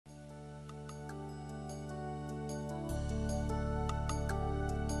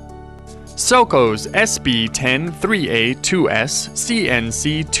Soco's SB10x3A-2S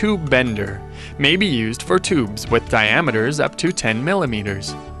CNC tube bender may be used for tubes with diameters up to 10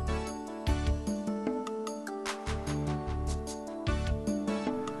 millimeters.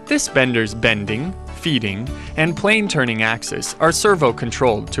 This bender's bending, feeding, and plane turning axis are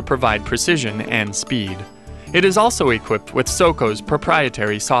servo-controlled to provide precision and speed. It is also equipped with Soco's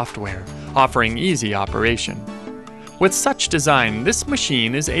proprietary software, offering easy operation. With such design, this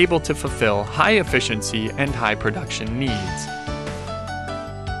machine is able to fulfill high efficiency and high production needs.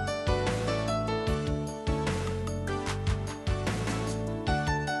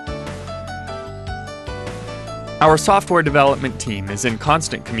 Our software development team is in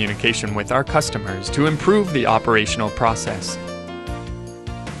constant communication with our customers to improve the operational process.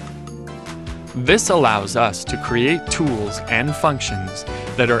 This allows us to create tools and functions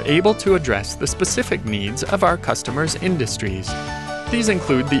that are able to address the specific needs of our customers' industries. These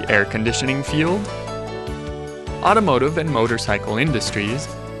include the air conditioning field, automotive and motorcycle industries,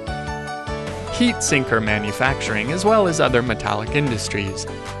 heat sinker manufacturing, as well as other metallic industries.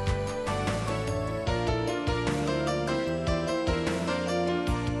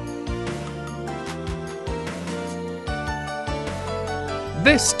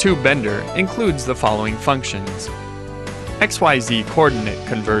 This tube bender includes the following functions: XYZ coordinate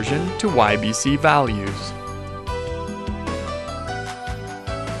conversion to YBC values,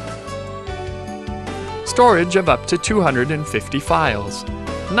 storage of up to 250 files.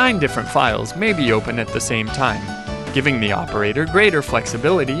 9 different files may be open at the same time, giving the operator greater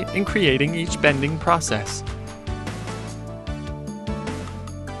flexibility in creating each bending process.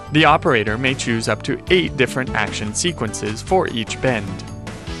 The operator may choose up to 8 different action sequences for each bend.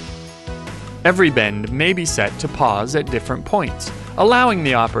 Every bend may be set to pause at different points, allowing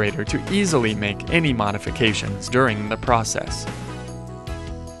the operator to easily make any modifications during the process.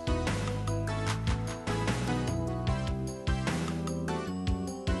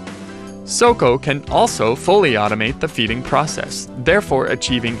 Soco can also fully automate the feeding process, therefore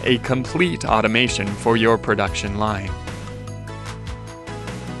achieving a complete automation for your production line.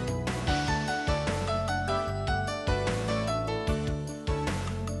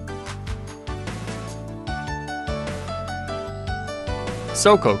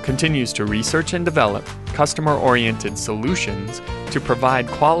 Soco continues to research and develop customer-oriented solutions to provide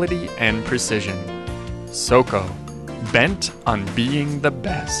quality and precision. Soco, bent on being the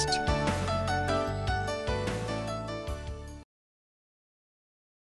best.